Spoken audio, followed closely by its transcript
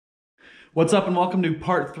What's up and welcome to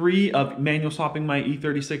part 3 of manual swapping my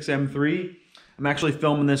E36 M3. I'm actually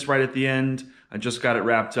filming this right at the end. I just got it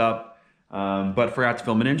wrapped up, but forgot to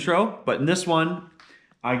film an intro. But in this one,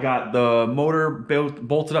 I got the motor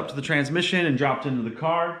bolted up to the transmission and dropped into the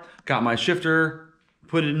car. Got my shifter,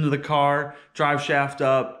 put it into the car, drive shaft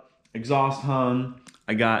up, exhaust hung.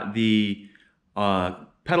 I got the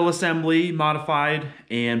pedal assembly modified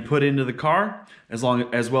and put into the car, as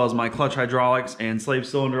well as my clutch hydraulics and slave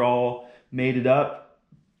cylinder all mated up,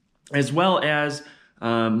 as well as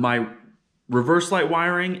my reverse light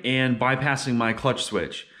wiring and bypassing my clutch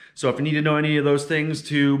switch. So if you need to know any of those things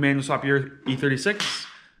to manual swap your E36,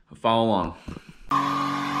 follow along.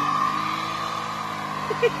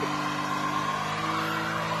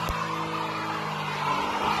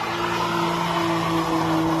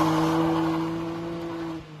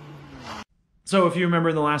 So if you remember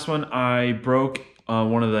in the last one, I broke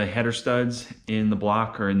one of the header studs in the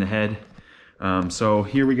block or in the head. So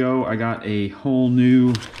here we go. I got a whole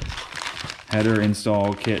new header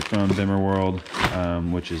install kit from Bimmer World,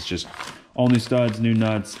 which is just all new studs, new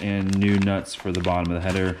nuts, and new nuts for the bottom of the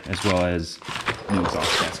header, as well as new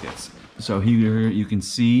exhaust gaskets. So here you can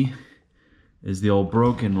see is the old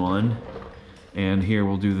broken one, and here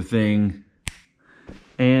we'll do the thing.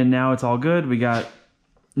 And now it's all good. We got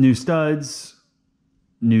new studs,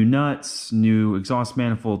 new nuts, new exhaust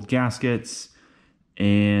manifold gaskets,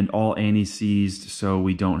 and all anti-seized, so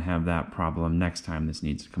we don't have that problem next time this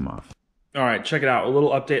needs to come off. All right, check it out. A little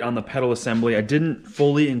update on the pedal assembly. I didn't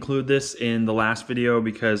fully include this in the last video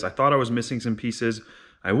because I thought I was missing some pieces.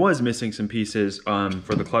 I was missing some pieces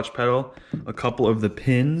for the clutch pedal. A couple of the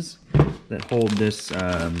pins that hold this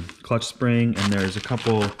clutch spring, and there's a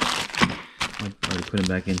couple, I've already put them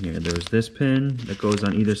back in here. There's this pin that goes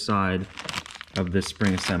on either side of this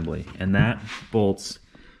spring assembly, and that bolts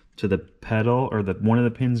to the pedal, or one of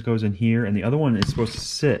the pins goes in here, and the other one is supposed to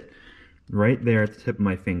sit right there at the tip of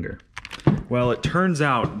my finger. Well, it turns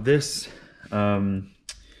out this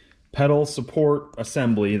pedal support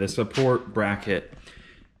assembly, the support bracket,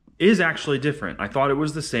 is actually different. I thought it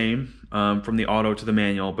was the same from the auto to the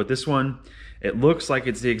manual, but this one, it looks like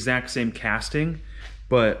it's the exact same casting,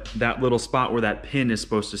 but that little spot where that pin is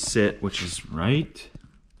supposed to sit, which is right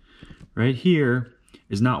here,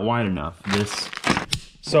 is not wide enough.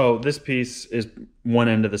 So this piece is one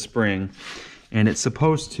end of the spring, and it's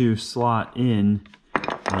supposed to slot in, I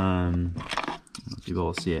don't know if you'll be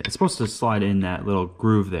able to see it. It's supposed to slide in that little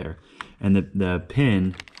groove there, and the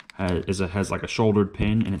pin has like a shouldered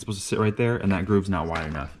pin, and it's supposed to sit right there, and that groove's not wide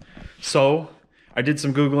enough. So I did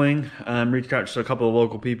some Googling, reached out to a couple of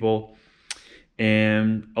local people,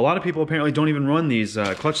 and a lot of people apparently don't even run these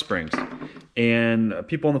clutch springs. And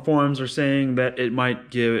people on the forums are saying that it might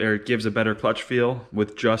gives a better clutch feel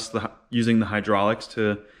with just using the hydraulics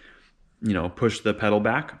to, push the pedal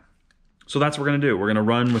back. So that's what we're gonna do. We're gonna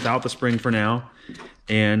run without the spring for now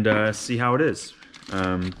and see how it is.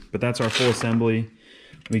 But that's our full assembly.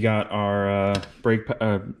 We got our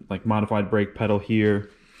modified brake pedal here,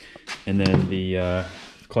 and then the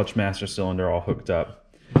clutch master cylinder all hooked up.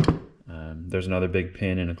 There's another big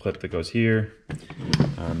pin and a clip that goes here.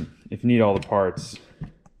 If you need all the parts,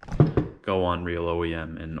 go on Real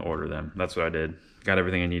OEM and order them. That's what I did. Got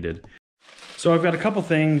everything I needed. So I've got a couple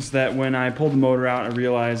things that when I pulled the motor out, I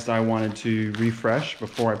realized I wanted to refresh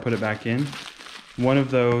before I put it back in. One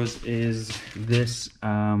of those is this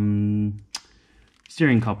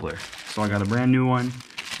steering coupler. So I got a brand new one.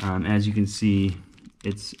 As you can see,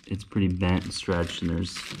 it's pretty bent and stretched, and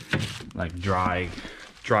there's like dry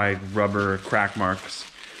rubber crack marks.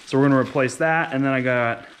 So we're going to replace that, and then I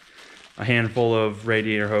got a handful of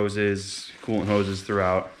radiator hoses, coolant hoses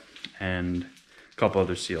throughout, and a couple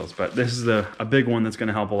other seals. But this is a big one that's going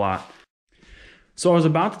to help a lot. So I was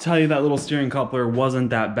about to tell you that little steering coupler wasn't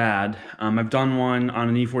that bad. I've done one on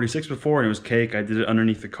an E46 before, and it was cake. I did it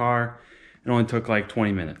underneath the car. It only took like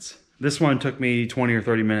 20 minutes. This one took me 20 or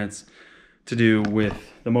 30 minutes to do with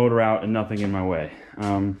the motor out and nothing in my way.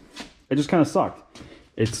 It just kind of sucked.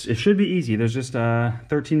 It should be easy. There's just a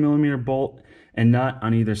 13mm bolt and nut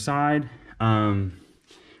on either side, and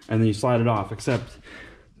then you slide it off, except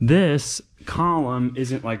this column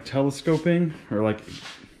isn't like telescoping or like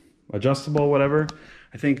adjustable, whatever.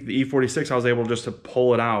 I think the E46, I was able just to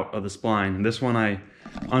pull it out of the spline. And this one, I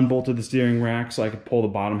unbolted the steering rack so I could pull the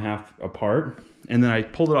bottom half apart, and then I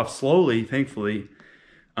pulled it off slowly, thankfully,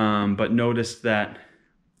 but noticed that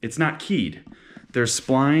it's not keyed. There's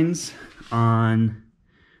splines on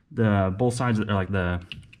both sides of like the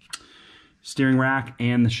steering rack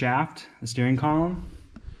and the shaft, the steering column,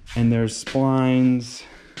 and there's splines.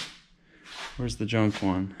 Where's the junk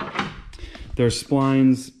one? there's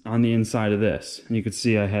splines on the inside of this. And you can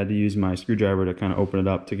see I had to use my screwdriver to kind of open it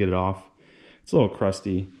up to get it off. It's a little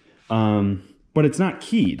crusty, but it's not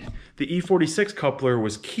keyed. The E36 coupler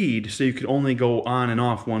was keyed, so you could only go on and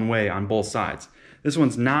off one way on both sides. This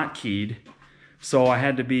one's not keyed, so I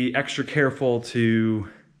had to be extra careful to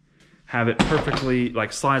have it perfectly,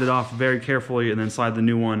 like slide it off very carefully and then slide the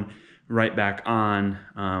new one right back on,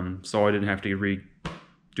 so I didn't have to redo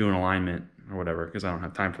an alignment or whatever, because I don't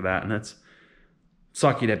have time for that, and that's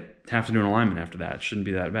sucky to have to do an alignment after that. It shouldn't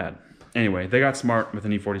be that bad. Anyway, they got smart with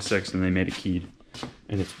an E46 and they made it keyed,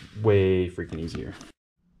 and it's way freaking easier.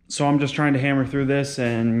 So I'm just trying to hammer through this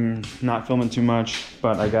and not film it too much,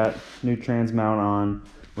 but I got new trans mount on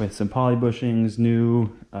with some poly bushings, new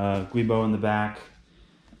guibo in the back,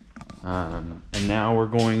 and now we're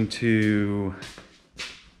going to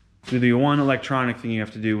do the one electronic thing you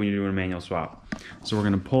have to do when you're doing a manual swap. So we're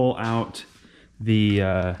going to pull out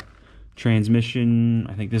the transmission.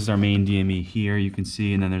 I think this is our main DME here, you can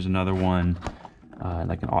see, and then there's another one,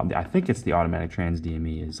 I think it's the automatic trans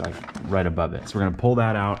DME is like right above it. So we're going to pull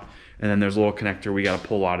that out, and then there's a little connector we got to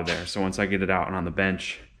pull out of there. So once I get it out and on the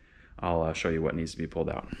bench, I'll show you what needs to be pulled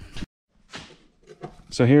out.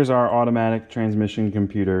 So here's our automatic transmission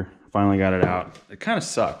computer. Finally got it out. It kind of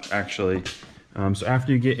sucked, actually. So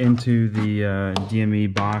after you get into the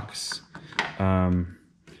DME box,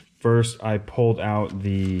 first I pulled out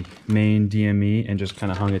the main DME and just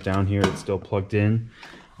kind of hung it down here. It's still plugged in.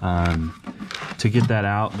 To get that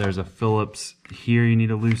out, there's a Phillips here you need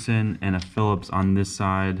to loosen, and a Phillips on this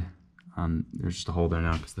side. There's just a hole there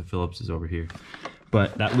now because the Phillips is over here.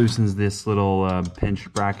 But that loosens this little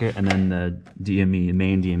pinch bracket, and then the DME,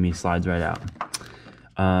 main DME, slides right out.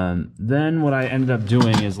 Then what I ended up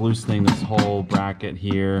doing is loosening this whole bracket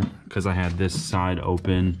here because I had this side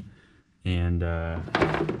open, and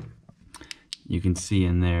you can see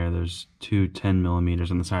in there's two 10mm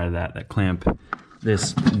on the side of that clamp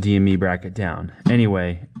this DME bracket down.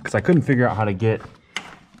 Anyway, because I couldn't figure out how to get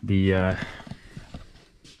the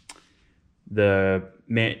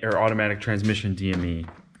automatic transmission DME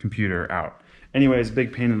computer out. Anyways,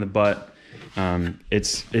 big pain in the butt.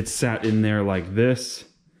 It's sat in there like this,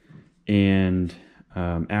 and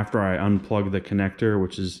after I unplug the connector,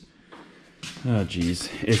 which is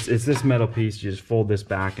it's this metal piece, you just fold this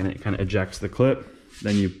back and it kind of ejects the clip.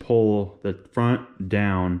 Then you pull the front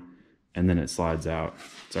down and then it slides out.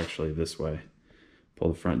 It's actually this way. Pull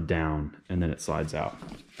the front down and then it slides out.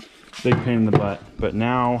 Big pain in the butt, but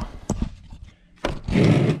now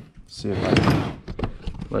see if I can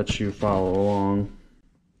let you follow along.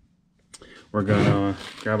 We're gonna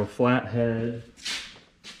grab a flat head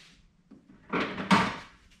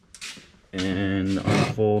and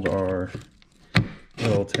unfold our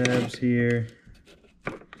little tabs here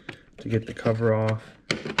to get the cover off.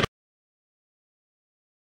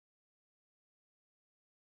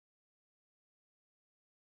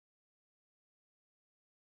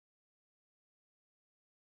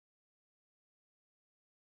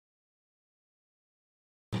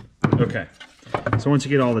 Okay, so once you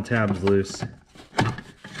get all the tabs loose,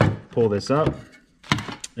 pull this up,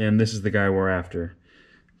 and this is the guy we're after.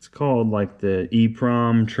 It's called like the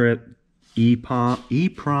EEPROM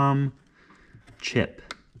chip,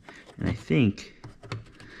 and I think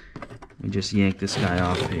we just yank this guy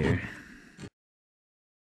off here.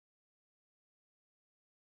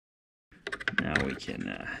 Now we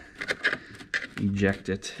can eject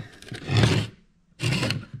it.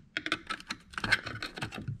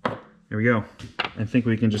 There we go. I think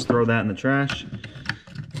we can just throw that in the trash.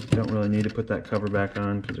 Don't really need to put that cover back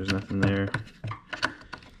on because there's nothing there.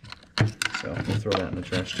 So we'll throw that in the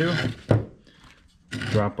trash too.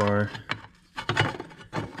 Drop our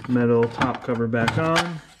metal top cover back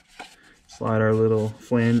on. Slide our little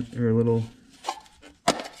flanges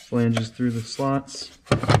through the slots.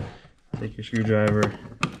 Take your screwdriver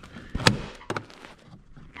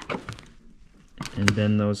and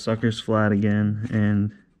bend those suckers flat again,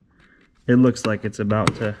 and it looks like it's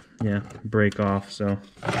about to, break off. So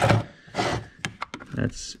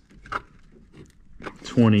that's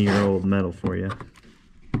 20-year-old metal for you.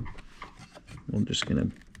 We're just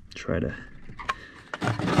gonna try to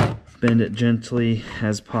bend it gently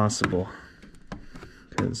as possible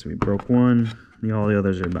because we broke one, all the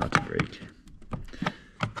others are about to break.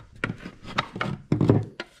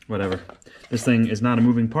 Whatever. This thing is not a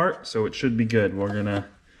moving part, so it should be good. We're gonna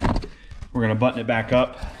button it back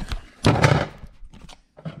up.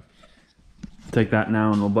 Take that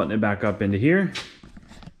now and we'll button it back up into here,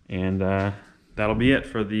 and that'll be it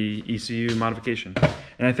for the ECU modification.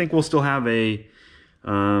 And I think we'll still have a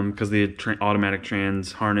because the automatic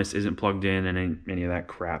trans harness isn't plugged in and any of that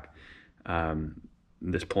crap.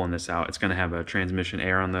 Just pulling this out. It's going to have a transmission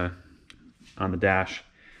air on the dash,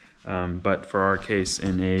 but for our case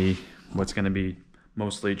in a what's going to be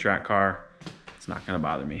mostly track car, it's not going to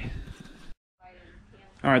bother me.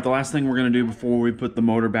 All right, the last thing we're going to do before we put the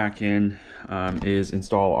motor back in is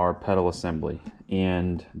install our pedal assembly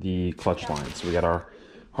and the clutch line. So we got our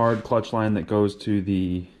hard clutch line that goes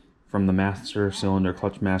to from the master cylinder,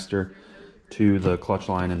 clutch master, to the clutch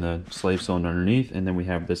line and the slave cylinder underneath, and then we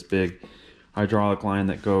have this big hydraulic line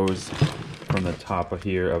that goes from the top of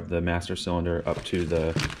here of the master cylinder up to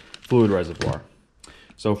the fluid reservoir.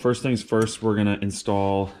 So first things first, we're gonna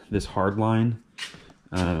install this hard line.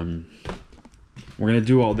 We're gonna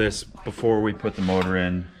do all this before we put the motor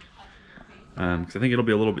in, because I think it'll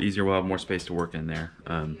be a little bit easier. We'll have more space to work in there,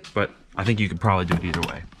 but I think you could probably do it either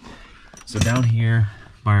way. So down here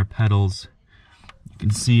by our pedals, you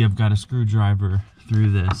can see I've got a screwdriver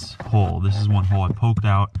through this hole. This is one hole I poked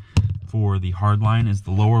out for the hard line, is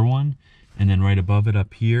the lower one, and then right above it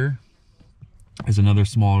up here is another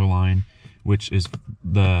smaller line, which is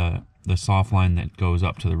the soft line that goes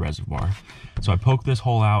up to the reservoir. So I poked this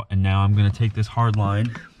hole out, and now I'm going to take this hard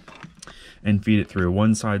line and feed it through.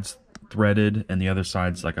 One side's threaded and the other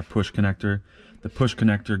side's like a push connector. The push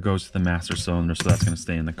connector goes to the master cylinder, so that's going to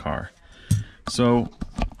stay in the car. So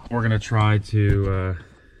we're going to try to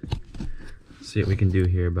see what we can do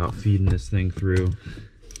here about feeding this thing through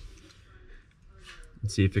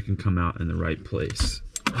and see if it can come out in the right place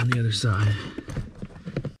on the other side.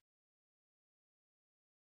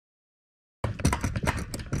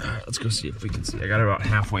 Let's go see if we can see. I got it about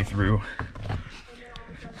halfway through.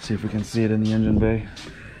 See if we can see it in the engine bay.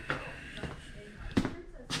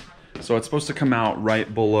 So it's supposed to come out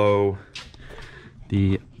right below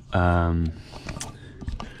the,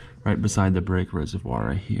 right beside the brake reservoir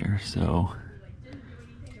right here. So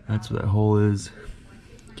that's where that hole is.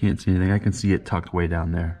 Can't see anything. I can see it tucked way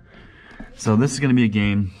down there. So this is going to be a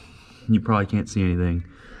game. You probably can't see anything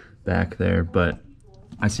back there, but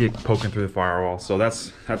I see it poking through the firewall, so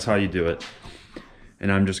that's how you do it.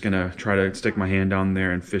 And I'm just gonna try to stick my hand down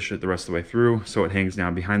there and fish it the rest of the way through, so it hangs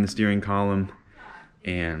down behind the steering column,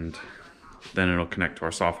 and then it'll connect to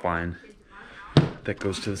our soft line that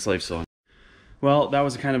goes to the slave cylinder. Well, that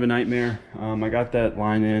was kind of a nightmare. I got that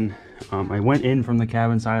line in. I went in from the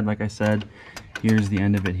cabin side, like I said. Here's the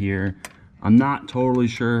end of it here. I'm not totally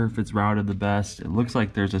sure if it's routed the best. It looks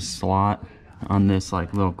like there's a slot on this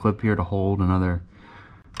like little clip here to hold another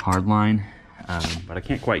hard line, but I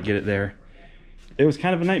can't quite get it there. It was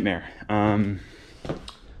kind of a nightmare. Let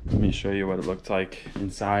me show you what it looked like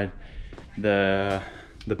inside. The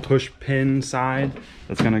push pin side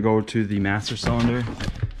that's going to go to the master cylinder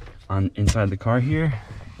on inside the car here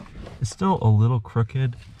is still a little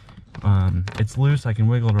crooked. It's loose, I can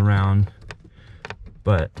wiggle it around,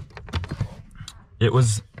 but it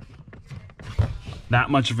was that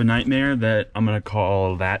much of a nightmare that I'm going to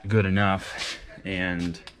call that good enough.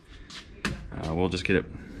 And we'll just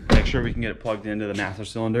make sure we can get it plugged into the master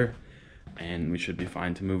cylinder, and we should be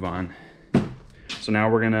fine to move on. So now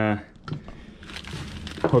we're gonna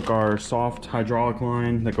hook our soft hydraulic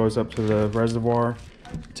line that goes up to the reservoir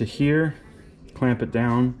to here, clamp it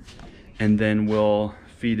down, and then we'll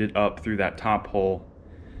feed it up through that top hole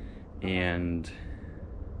and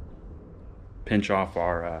pinch off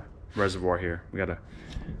our reservoir here.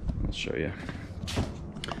 I'll show you.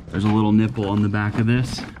 There's a little nipple on the back of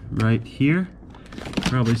this right here.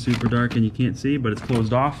 Probably super dark and you can't see, but it's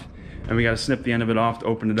closed off. And we got to snip the end of it off to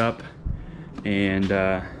open it up, and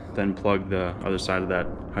then plug the other side of that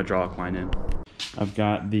hydraulic line in. I've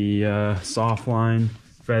got the soft line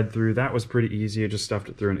fed through. That was pretty easy. I just stuffed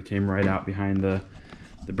it through and it came right out behind the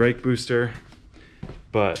brake booster.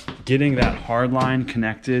 But getting that hard line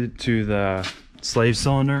connected to the slave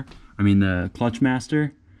cylinder, the clutch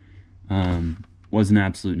master, was an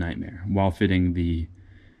absolute nightmare while fitting the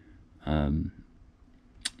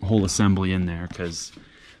whole assembly in there, because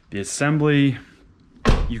the assembly,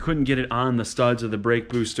 you couldn't get it on the studs of the brake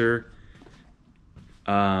booster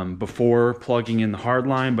before plugging in the hard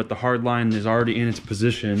line, but the hard line is already in its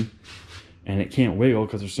position and it can't wiggle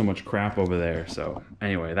because there's so much crap over there. So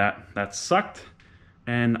anyway, that sucked,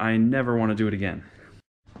 and I never want to do it again.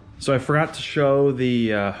 So I forgot to show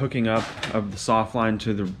the hooking up of the soft line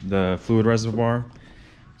to the fluid reservoir.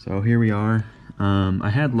 So here we are. I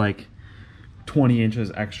had like 20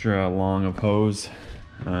 inches extra long of hose,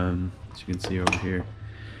 as you can see over here.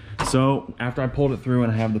 So after I pulled it through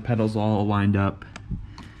and I have the pedals all lined up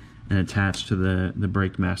and attached to the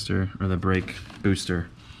brake master, or the brake booster,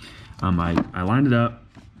 I lined it up,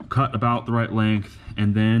 cut about the right length,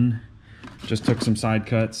 and then just took some side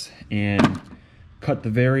cuts and cut the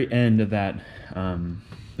very end of that.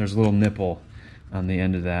 There's a little nipple on the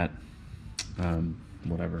end of that,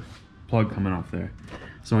 whatever, plug coming off there.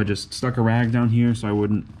 So I just stuck a rag down here so I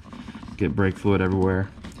wouldn't get brake fluid everywhere.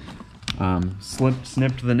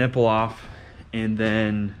 Snipped the nipple off, and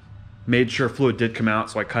then made sure fluid did come out,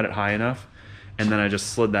 so I cut it high enough, and then I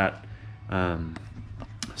just slid that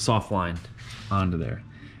soft line onto there.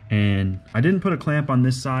 And I didn't put a clamp on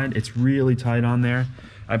this side. It's really tight on there.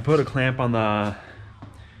 I put a clamp on the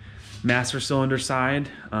master cylinder side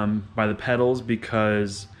by the pedals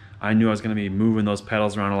because I knew I was going to be moving those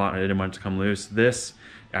pedals around a lot and I didn't want it to come loose. This,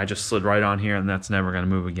 I just slid right on here, and that's never going to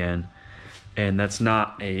move again. And that's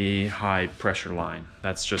not a high pressure line.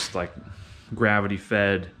 That's just like gravity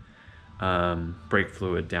fed brake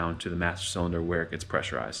fluid down to the master cylinder where it gets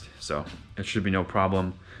pressurized. So it should be no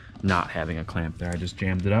problem not having a clamp there. I just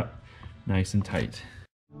jammed it up nice and tight.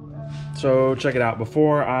 So check it out.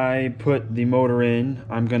 Before I put the motor in,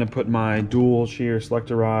 I'm gonna put my dual shear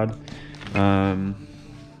selector rod,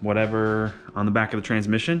 whatever, on the back of the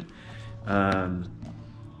transmission.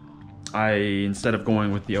 Instead of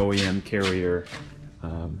going with the OEM carrier,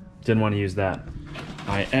 didn't want to use that.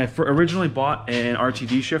 I originally bought an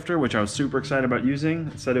RTD shifter, which I was super excited about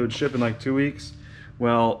using. It said it would ship in like 2 weeks.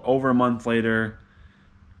 Well, over a month later,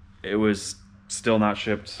 it was still not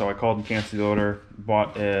shipped, so I called and canceled the order.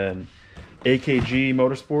 Bought an AKG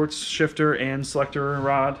Motorsports shifter and selector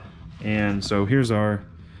rod, and so here's our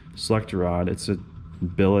selector rod. It's a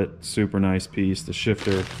billet, super nice piece. The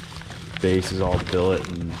shifter base is all billet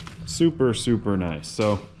and super nice.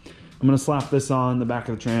 So I'm gonna slap this on the back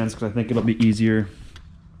of the trans because I think it'll be easier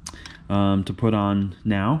to put on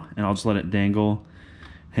now, and I'll just let it dangle,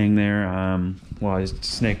 hang there while I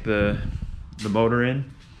snake the motor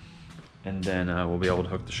in, and then we'll be able to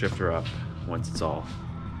hook the shifter up once it's all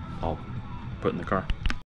put in the car.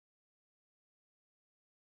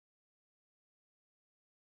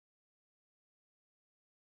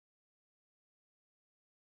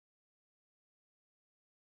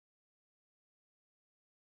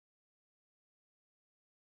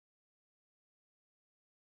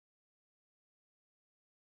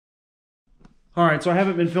 All right, so I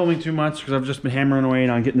haven't been filming too much because I've just been hammering away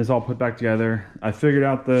on getting this all put back together. I figured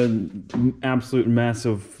out the absolute mess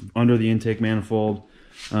of under the intake manifold.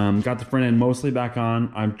 Got the front end mostly back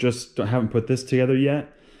on. I just haven't put this together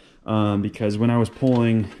yet because when I was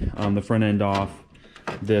pulling the front end off,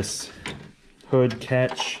 this hood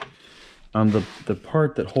catch, the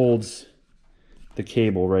part that holds the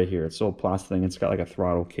cable right here, it's a little plastic thing. It's got like a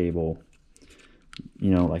throttle cable,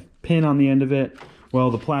 you know, like pin on the end of it. Well,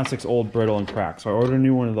 the plastic's old, brittle, and cracked, so I ordered a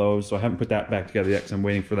new one of those, so I haven't put that back together yet because I'm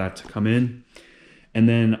waiting for that to come in. And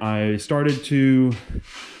then I started to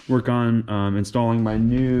work on installing my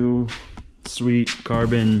new sweet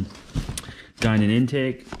carbon Dynon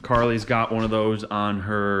intake. Carly's got one of those on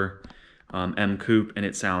her M Coupe, and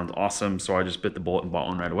it sounds awesome, so I just bit the bullet and bought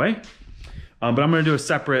one right away. But I'm going to do a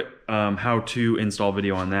separate how-to install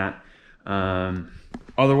video on that.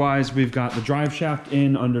 Otherwise, we've got the drive shaft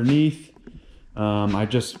in underneath. I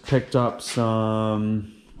just picked up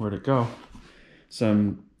some, where'd it go?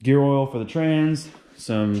 Some gear oil for the trans,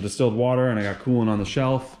 some distilled water, and I got coolant on the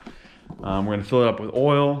shelf. We're gonna fill it up with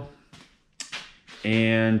oil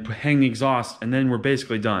and hang the exhaust, and then we're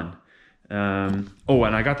basically done. Oh,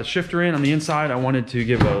 and I got the shifter in on the inside. I wanted to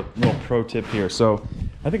give a little pro tip here. So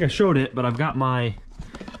I think I showed it, but I've got my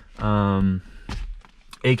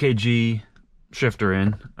AKG shifter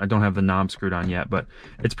in. I don't have the knob screwed on yet, but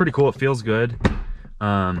it's pretty cool. It feels good.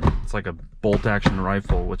 It's like a bolt action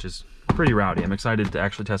rifle, which is pretty rowdy. I'm excited to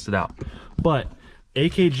actually test it out. But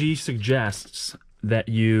AKG suggests that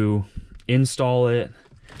you install it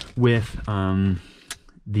with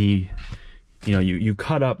you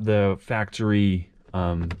cut up the factory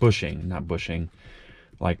bushing,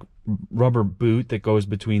 like rubber boot that goes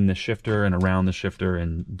between the shifter and around the shifter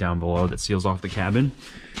and down below that seals off the cabin.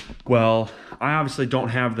 Well, I obviously don't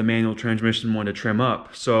have the manual transmission one to trim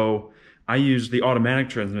up, so I use the automatic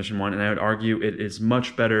transmission one, and I would argue it is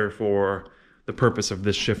much better for the purpose of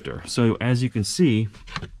this shifter. So as you can see,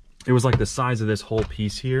 it was like the size of this whole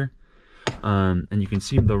piece here, and you can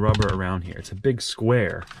see the rubber around here. It's a big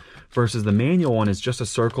square, versus the manual one is just a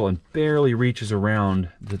circle and barely reaches around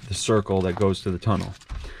the circle that goes to the tunnel.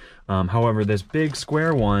 However, this big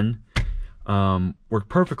square one worked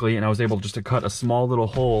perfectly, and I was able just to cut a small little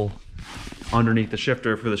hole underneath the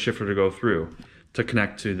shifter for the shifter to go through to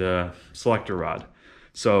connect to the selector rod.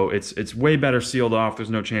 So it's way better sealed off. There's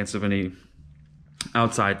no chance of any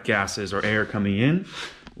outside gases or air coming in,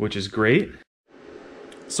 which is great.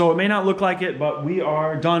 So it may not look like it, but we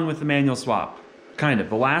are done with the manual swap. kind of.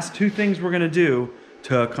 The last two things we're gonna do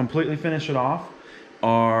to completely finish it off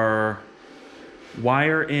are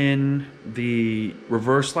wire in the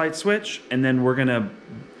reverse light switch, and then we're gonna,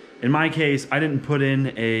 in my case, I didn't put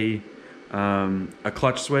in a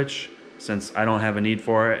clutch switch since I don't have a need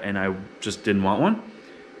for it and I just didn't want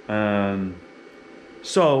one.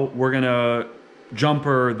 So we're gonna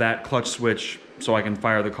jumper that clutch switch so I can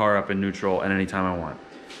fire the car up in neutral at any time I want.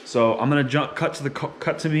 So I'm gonna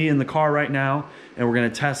cut to me in the car right now, and we're gonna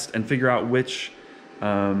test and figure out which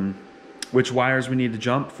wires we need to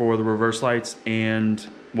jump for the reverse lights and,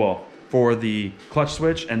 well, for the clutch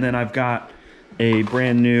switch. And then I've got a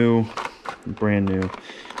brand new,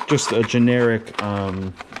 just a generic, let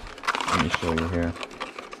me show you here,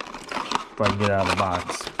 if I can get out of the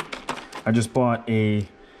box. I just bought a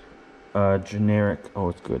generic, oh,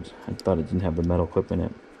 it's good. I thought it didn't have the metal clip in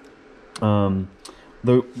it.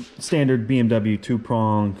 The standard BMW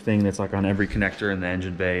 2-prong thing that's like on every connector in the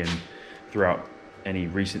engine bay and throughout any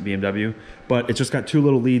recent BMW. But it's just got 2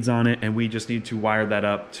 little leads on it, and we just need to wire that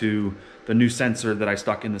up to the new sensor that I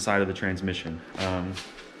stuck in the side of the transmission.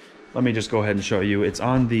 Let me just go ahead and show you. It's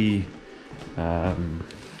on the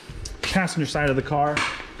passenger side of the car.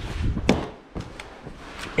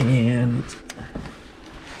 And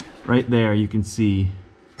right there you can see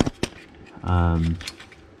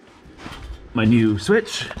my new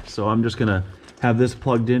switch. So I'm just gonna have this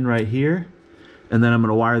plugged in right here, and then I'm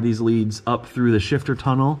gonna wire these leads up through the shifter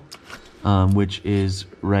tunnel, which is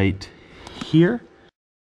right here.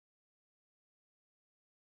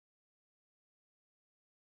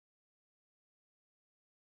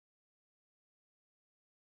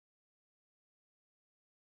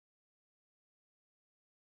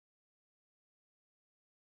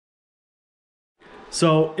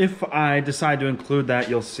 So if I decide to include that,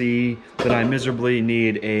 you'll see that I miserably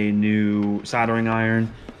need a new soldering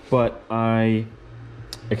iron, but I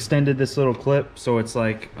extended this little clip so it's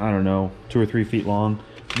like, I don't know, 2 or 3 feet long,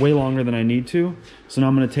 way longer than I need to. So now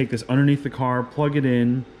I'm gonna take this underneath the car, plug it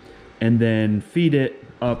in, and then feed it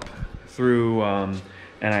up through, and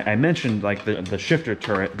I mentioned like the shifter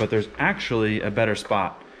turret, but there's actually a better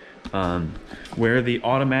spot where the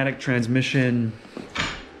automatic transmission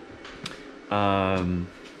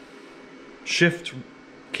shift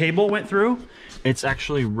cable went through. It's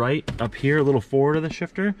actually right up here, a little forward of the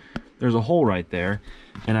shifter. There's a hole right there,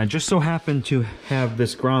 and I just so happen to have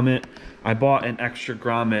this grommet. I bought an extra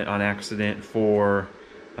grommet on accident for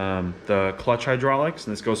the clutch hydraulics,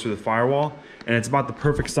 and this goes through the firewall, and it's about the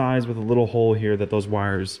perfect size with a little hole here that those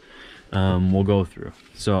wires will go through.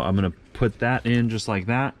 So I'm gonna put that in just like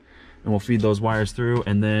that, and we'll feed those wires through,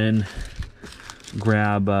 and then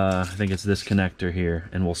grab I think it's this connector here,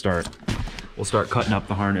 and we'll start cutting up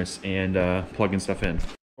the harness and plugging stuff in.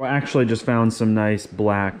 I actually just found some nice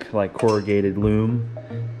black like corrugated loom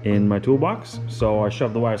in my toolbox, so I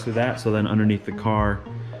shoved the wires through that, so then underneath the car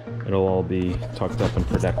it'll all be tucked up and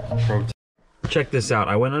protected. Check this out.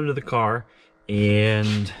 I went under the car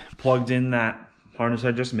and plugged in that harness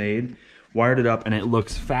I just made, wired it up, and it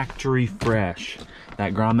looks factory fresh.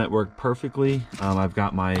 That grommet worked perfectly. I've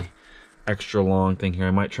got my extra long thing here.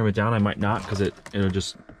 I might trim it down, I might not, because it'll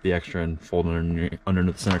just be extra and fold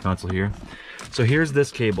underneath the center console here. So here's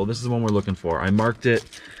this cable. This is the one we're looking for. I marked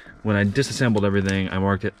it, when I disassembled everything, I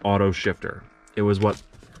marked it auto shifter. It was what,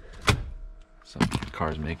 some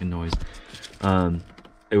car's making noise.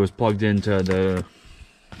 It was plugged into the,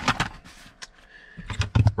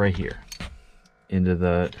 right here, into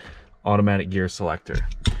the automatic gear selector.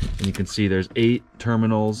 And you can see there's 8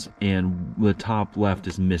 terminals, and the top left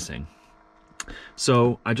is missing.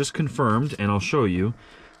 So I just confirmed, and I'll show you,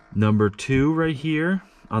 number 2 right here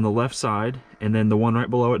on the left side, and then the one right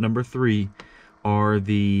below it, number 3, are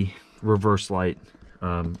the reverse light,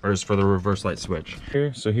 or is for the reverse light switch.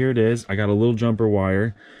 So here it is. I got a little jumper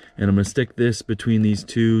wire, and I'm gonna stick this between these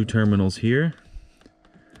 2 terminals here.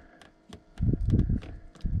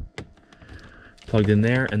 Plugged in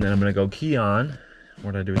there, and then I'm gonna go key on.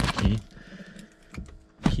 What did I do with the key?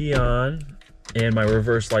 Key on, and my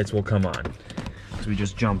reverse lights will come on. So we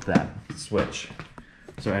just jump that switch.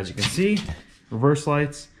 So as you can see, reverse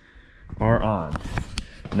lights are on.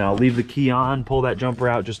 Now I'll leave the key on, pull that jumper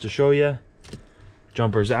out just to show you.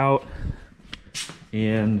 Jumper's out,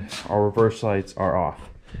 and our reverse lights are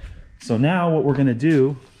off. So now what we're gonna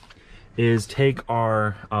do is take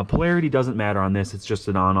our, polarity doesn't matter on this, it's just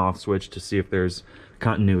an on-off switch to see if there's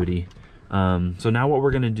continuity. So now what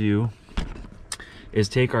we're gonna do is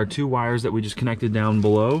take our 2 wires that we just connected down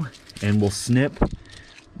below, and we'll snip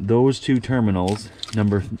those 2 terminals,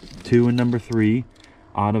 number 2 and number 3,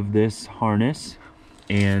 out of this harness,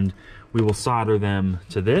 and we will solder them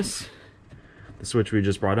to this. the switch we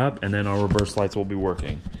just brought up, and then our reverse lights will be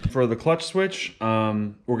working. For the clutch switch,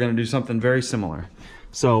 we're gonna do something very similar.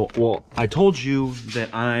 So, well, I told you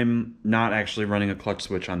that I'm not actually running a clutch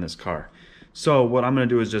switch on this car. So what I'm gonna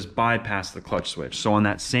do is just bypass the clutch switch. So on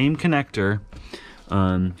that same connector,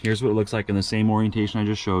 here's what it looks like in the same orientation I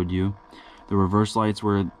just showed you. The reverse lights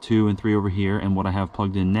were 2 and 3 over here, and what I have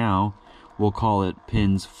plugged in now, we'll call it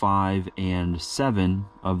pins 5 and 7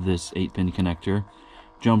 of this 8-pin connector.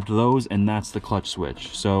 Jumped those, and that's the clutch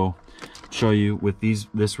switch. So show you with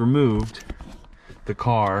this removed, the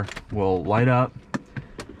car will light up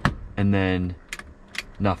and then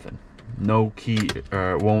nothing. No key, it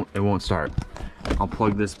won't start. I'll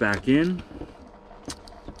plug this back in,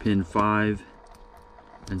 pin 5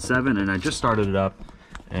 and 7, and I just started it up,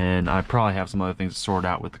 and I probably have some other things to sort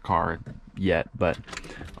out with the car yet, but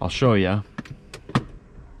I'll show you.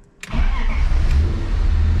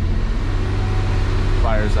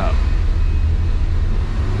 Fires up.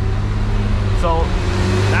 So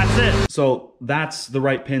that's it. So that's the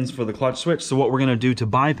right pins for the clutch switch. So what we're gonna do to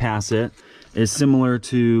bypass it is similar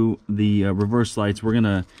to the reverse lights. We're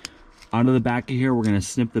gonna, out of the back of here, we're gonna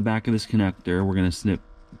snip the back of this connector. We're gonna snip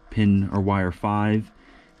pin or wire 5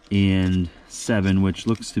 and 7, which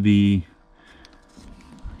looks to be,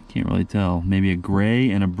 I can't really tell, maybe a gray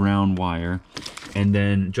and a brown wire. And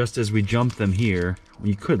then just as we jump them here,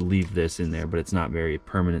 you could leave this in there, but it's not very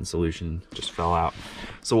permanent solution, just fell out.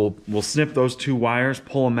 So we'll snip those 2 wires,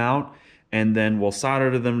 pull them out, and then we'll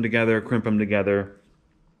solder them together, crimp them together,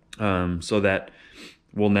 so that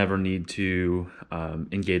we'll never need to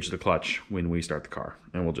engage the clutch when we start the car,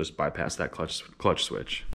 and we'll just bypass that clutch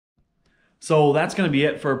switch. So that's going to be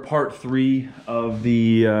it for part 3 of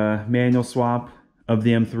the manual swap of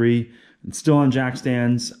the M3. It's still on jack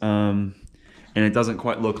stands, and it doesn't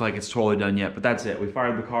quite look like it's totally done yet, but that's it. We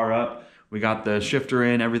fired the car up, we got the shifter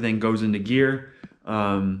in, everything goes into gear.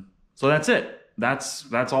 So that's it.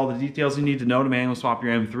 That's all the details you need to know to manual swap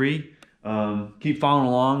your M3. Keep following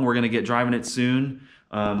along. We're gonna get driving it soon.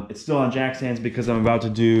 It's still on jack stands because I'm about to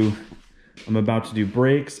do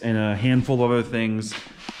brakes and a handful of other things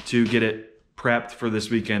to get it prepped for this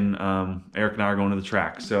weekend. Eric and I are going to the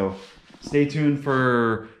track, so stay tuned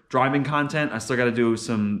for driving content. I still got to do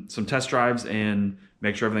some test drives and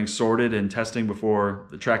make sure everything's sorted and testing before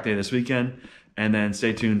the track day this weekend. And then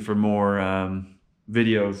stay tuned for more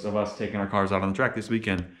videos of us taking our cars out on the track this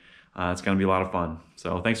weekend. It's going to be a lot of fun.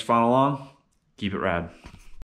 So thanks for following along. Keep it rad.